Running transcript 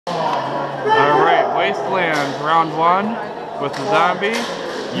Wastelands round 1 with the zombie.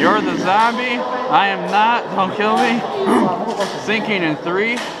 You're the zombie. I am not. Don't kill me. Sinking in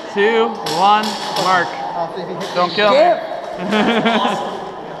 3, 2, 1. Mark. Don't kill me.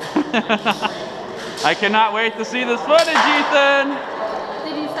 I cannot wait to see this footage, Ethan.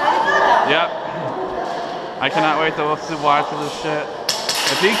 Did you start it? Yep. I cannot wait to watch this shit.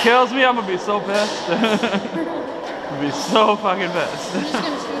 If he kills me, I'm gonna be so pissed. I'm gonna be so fucking pissed. I'm just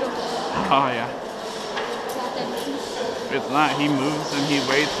gonna shoot him. Oh yeah. It's not. He moves and he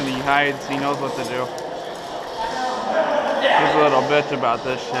waits and he hides. He knows what to do. He's a little bitch about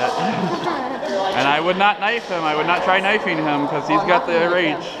this shit. And I would not knife him. I would not try knifing him because he's got the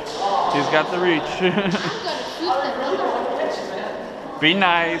reach. He's got the reach. Be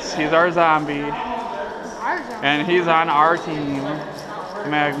nice. He's our zombie. And he's on our team.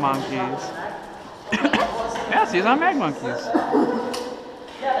 Mag Monkeys. Yes, he's on Mag Monkeys.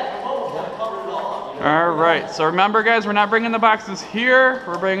 Alright, so remember guys, we're not bringing the boxes here.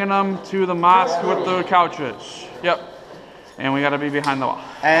 We're bringing them to the mosque with the couches. Yep. And we gotta be behind the wall.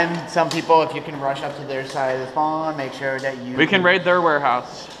 And some people, if you can rush up to their side of the spawn, make sure that you... We can raid their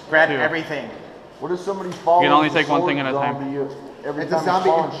warehouse. Grab too. Everything. What if somebody follows? You can only take one thing at a time. Every time you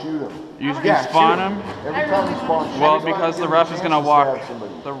spawn, shoot him. You spawn him? Every time you spawn, shoot him. Well, because the ref is gonna walk.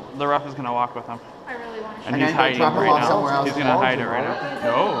 The ref is gonna walk with him. I really want to. And he's hiding right now. He's gonna hide it right now.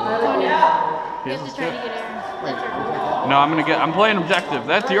 No. You have to try to get Aaron. No, I'm playing objective.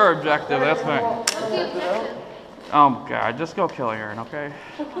 That's your objective. That's fine. What's the objective? Oh God, just go kill Aaron, okay?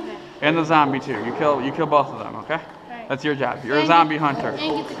 Okay. And the zombie too. You kill both of them, okay? Right. That's your job. You're a zombie hunter. And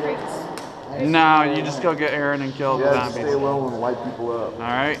get the crates. No, you just go get Aaron and kill the zombies. Stay low and light people up. All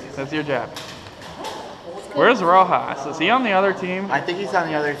right, that's your job. Where's Rojas? Is he on the other team? I think he's on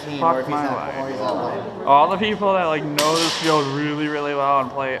the other team. Fuck or if he's my not, life. or he's not playing. All the people that like know this field really, really well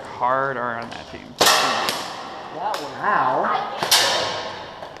and play it hard are on that team. Wow.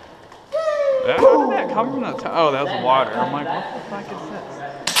 How did that come from the top? Oh, that was water. I'm like, what the fuck is this?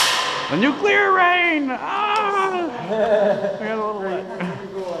 The nuclear rain! Ah! I got a little wet.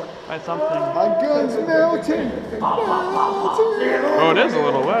 By something. My gun's melting. Oh, it is a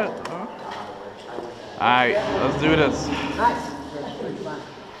little wet. Oh. Alright, let's do this.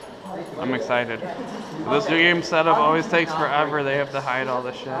 I'm excited. This new game setup always takes forever. They have to hide all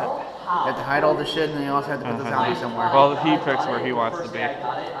the shit. You have to hide all the shit, and then you also have to put the zombie somewhere. Well, he picks where he wants to be.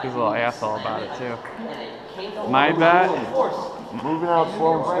 He's a little asshole about it too. My bet. Moving out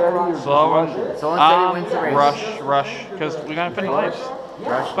slow and steady. Slow and Slow and steady wins the race. Rush, because we gotta finish lives.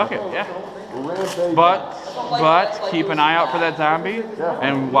 Rush. Fuck it, yeah. But keep an eye out for that zombie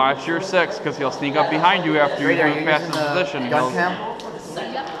and watch your 6 because he'll sneak up behind you after you move past his position. Gun cam?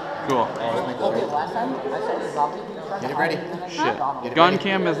 Cool. Get it ready. Shit. Gun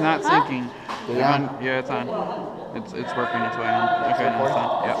cam is not syncing. Yeah, it's on. It's working its way on. Okay, now it's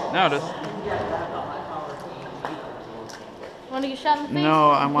on. Yep. Now it is. Want to get shot in the face?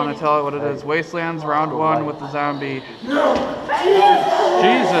 No, I want to tell it what it is. Wastelands round 1 with the zombie.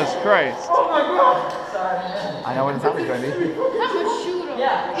 Jesus Christ. I know where the zombie's going to be. I'm gonna shoot him.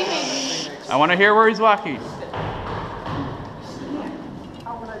 He made me. I want to hear where he's walking.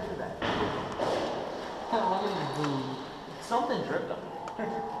 How would I do that? Something dripped on it.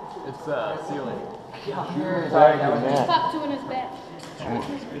 It's ceiling. Pop 2 in his back.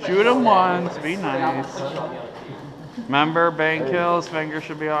 Shoot him once. Be nice. Remember, bang kills. Finger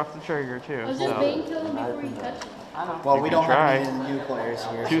should be off the trigger too. Was this bang kill him before you touched him? Well, we don't try. have any new players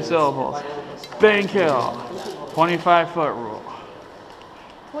here. 2 syllables. Bang kill. 25-foot rule.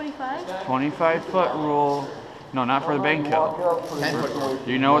 25? 25-foot rule. No, not for the bang kill. 10-foot rule.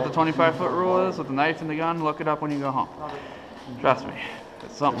 Do you know what the 25-foot rule is with the knife and the gun? Look it up when you go home. Trust me.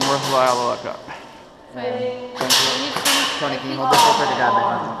 It's something worthwhile to look up. Tony, can you hold this up for the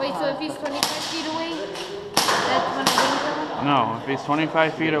guy? Wait, so if he's 25 feet away, that's when I bang kill him? No, if he's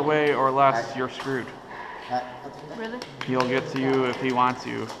 25 feet away or less, you're screwed. Really? He'll get to you if he wants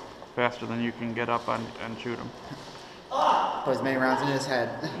you faster than you can get up and shoot him. Put as many rounds in his head.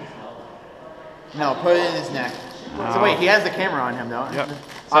 No, put it in his neck. So wait, he has the camera on him though. Yep.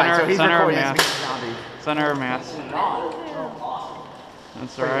 Alright, so he's Center of recording. mass. Center of mass.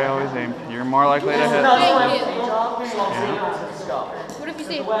 That's where I always aim. You're more likely to hit. Bang kill. Yeah. What if you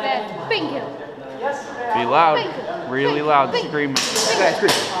say fast bang kill? Be loud. Really loud screaming.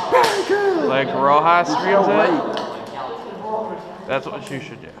 Like Rojas screams it. That's what you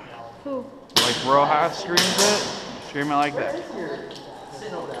should do. Who? Like Rojas screams it. Scream it like that.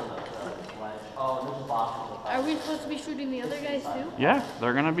 Are we supposed to be shooting the other guys too? Yeah,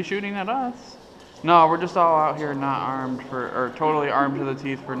 they're gonna be shooting at us. No, we're just all out here not armed or totally armed to the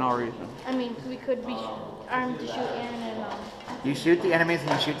teeth for no reason. I mean, we could be armed to shoot Aaron and You shoot the enemies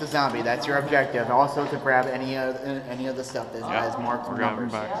and you shoot the zombie. That's your objective. Also to grab any of the stuff that has marked We're grabbing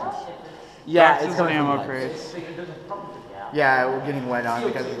numbers. boxes. Yeah, Boxes it's and coming ammo from crates. Yeah, we're getting wet on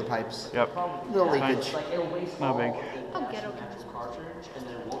because of the pipes. Yep. Little leakage. No big. oh, ghetto kind of.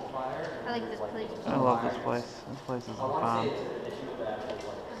 I like this place. I love this place. This place is a bomb.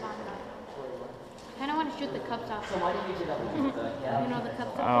 I kind of want to shoot the cups off. You know the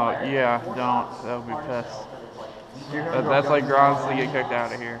cups Oh, off? yeah, don't. That would be pissed. That's like grounds to get kicked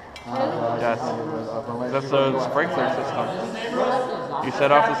out of here. Yes. That's the sprinkler system. You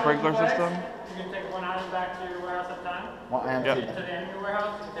set off the sprinkler system? You can take one item back to your warehouse at a time. Well, Yep. To the end of your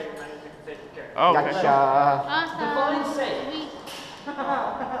warehouse, you can take as many as you can safely carry. Oh, okay. Gotcha. Awesome. Sweet.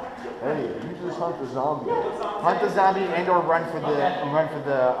 Hey, you just hunt the zombie. Hunt the zombie and/or run for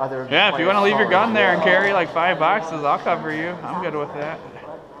the other. Yeah, if you want to players. leave your gun there and carry like 5 boxes, I'll cover you. I'm good with that.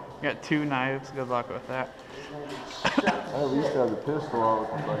 You got 2 knives. Good luck with that. I at least have the pistol out.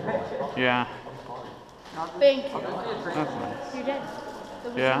 Yeah. Thank you. That's nice. You're dead.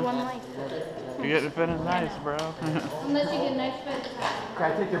 There was Yeah. one life. You get to finish nice, bro. Unless you get nice fit.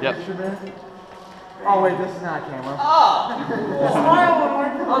 Can I take a Yep. picture, man? Oh wait, this is not a camera. I'm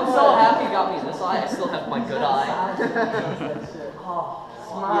so happy you got me this eye. I still have my good eye.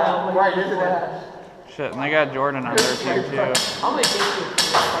 Yeah, right, isn't it? Shit, and they got Jordan on their team too. I'm gonna get you.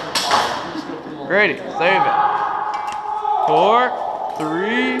 I'm just gonna do one. Grady, save it. 4,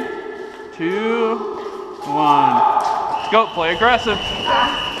 3, 2, 1. Let's go, play aggressive.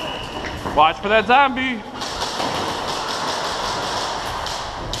 Watch for that zombie.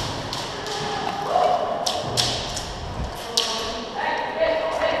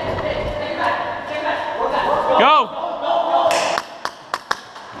 Go!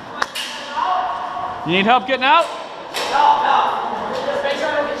 You need help getting out? No. Just make sure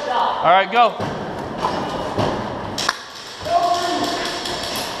I don't get shot. All right, go.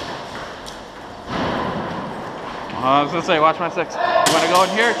 I was gonna say, watch my 6. You wanna go in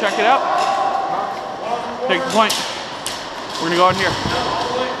here, check it out? Take the point. We're gonna go in here.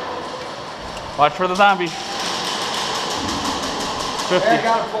 Watch for the zombie. 50. Yeah, I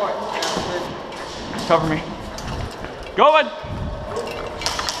got it for it. Cover me. Going.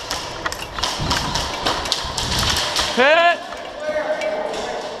 Hit.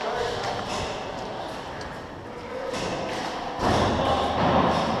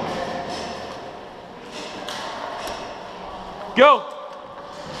 Go.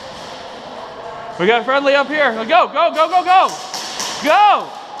 We got friendly up here. Go, go, go, go, go. Go.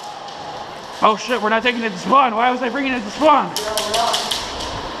 Oh shit, we're not taking it to spawn. Why was I bringing it to spawn?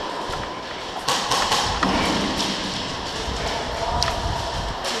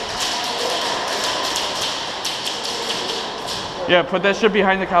 Yeah, put that shit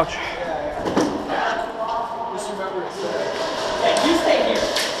behind the couch. Hey, you stay here. You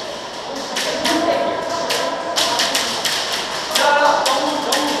stay here. Shut up. Don't move.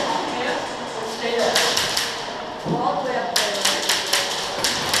 Don't move. You can't. Stay there.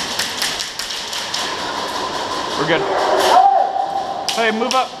 We're good. Hey,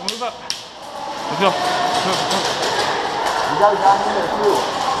 move up, move up. Let's go. You got a guy in there too.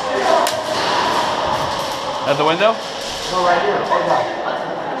 At the window? No, right here. Okay.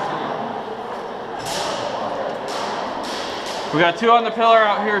 We got 2 on the pillar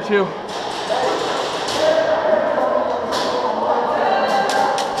out here too.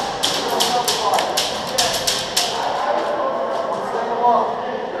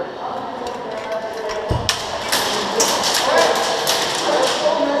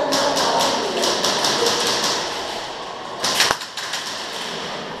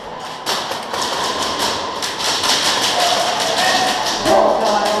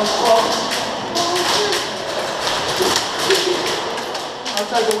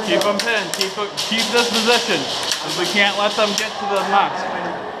 Keep them pinned. Keep this position, because we can't let them get to the mosque.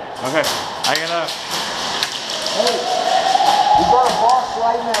 Okay, I gotta. Hey, we got a box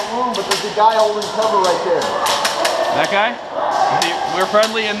right in that room, but there's a guy holding cover right there. That guy? We're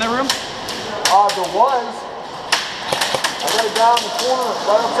friendly in the room? There was. I got a guy in the corner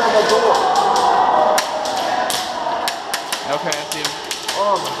right outside my door. Okay, I see him.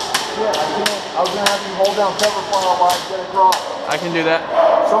 Shit, I can't. I was gonna have you hold down cover for him while I get across. I can do that.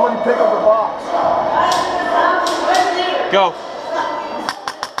 Somebody pick up the box. Go.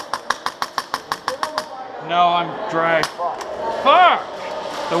 No, I'm dry. Fuck!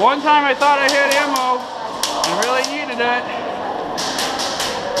 The one time I thought I had ammo and really needed it.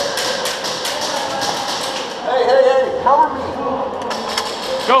 Hey, cover me.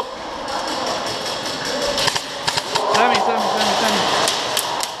 Go.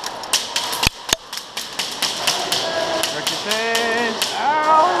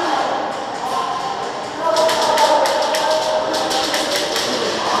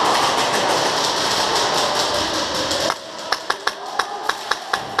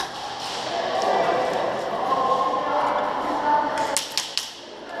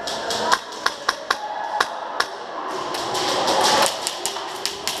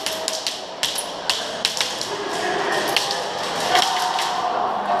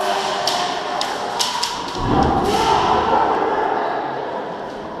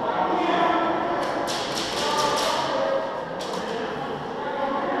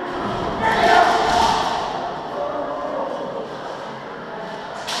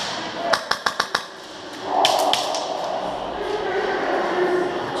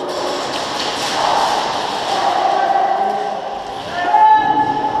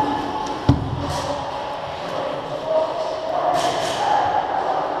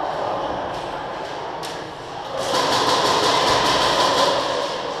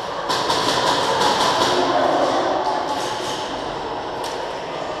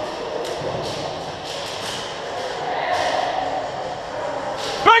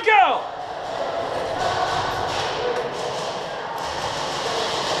 Bingo!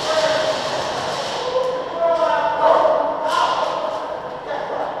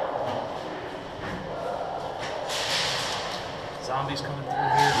 Zombies coming through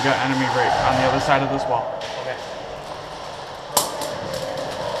here. You got enemy right on the other side of this wall. Okay.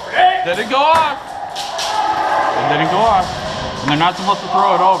 Did it go off? It didn't go off. And they're not supposed to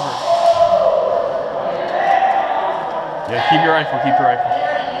throw it over. Yeah, keep your rifle, keep your rifle.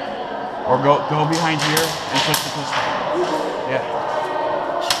 Or go behind here and push the pistol. Yeah.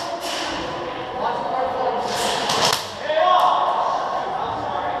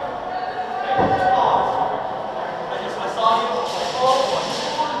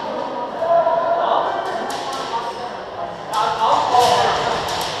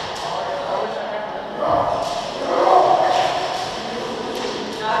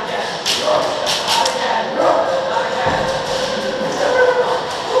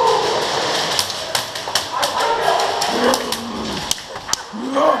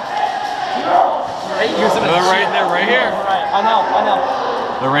 They're right here. Right, I know.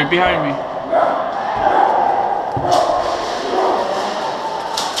 They're right behind me.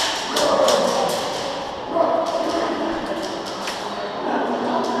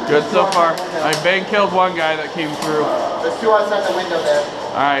 Good so far. I bang killed one guy that came through. There's two outside the window there.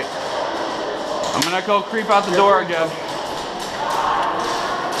 Alright. I'm gonna go creep out the door again.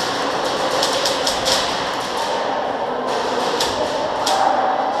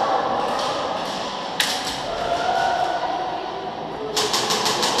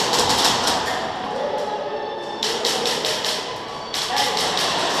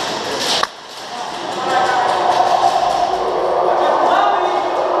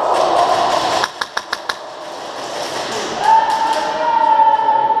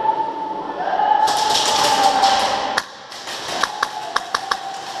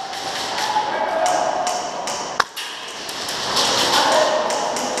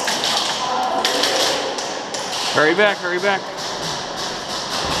 Hurry back, hurry back.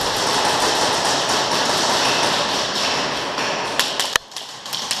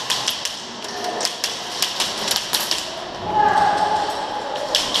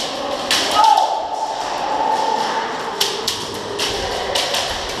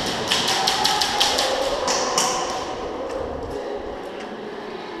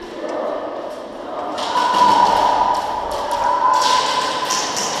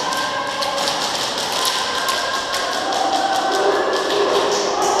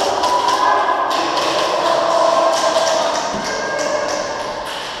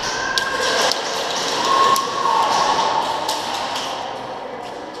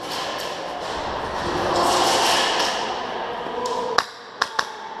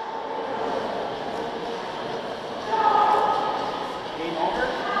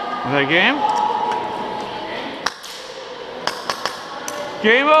 Is that game?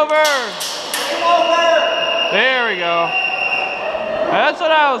 Game over! Game over! There we go. That's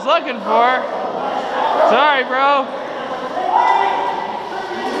what I was looking for. Sorry, bro.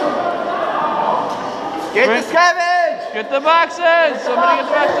 Get the scavenge! Get the boxes! Somebody get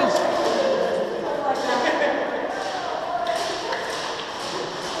the boxes.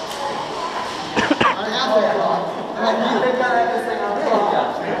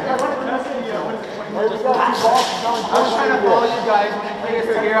 I was trying to follow you guys when you played us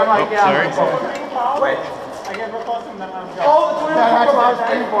here. I'm like, yeah. Sorry. Wait. I get real close and then I'm going. Oh, that's what I was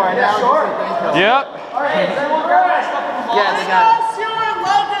waiting for. And now sure. Yep. Alright, is everyone grabbing stuff in the box? Yeah, they got it. Your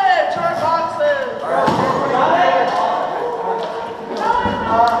luggage! Our boxes!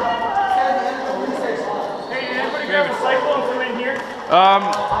 Hey, did anybody grab a cycle and come in here?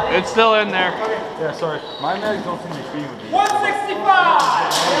 It's still in there. Yeah, sorry. My mags don't seem to be feeding with me. 165!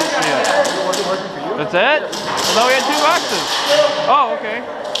 Yeah. Was it working for you? That's it? I thought we had 2 boxes. Oh, okay.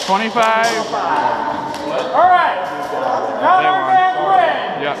 25. Alright. Another won. man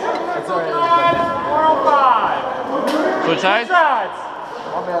wins. Yeah. 405. Switch sides?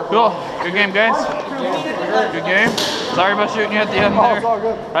 Cool. Good game, guys. Good game. Sorry about shooting you at the end there.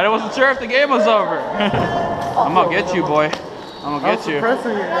 I wasn't sure if the game was over. I'm gonna get you, boy. I'm gonna get you.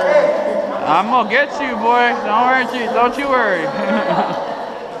 I'm gonna get you, boy. Don't you worry.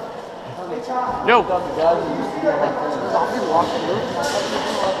 Yo.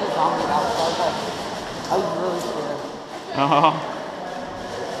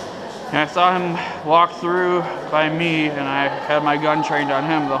 And I saw him walk through by me, and I had my gun trained on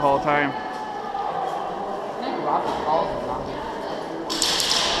him the whole time.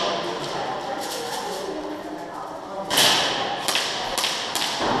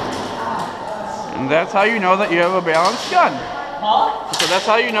 And that's how you know that you have a balanced gun. Huh? So that's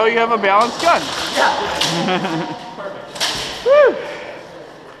how you know you have a balanced gun. Yeah. Perfect. Woo.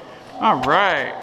 All right.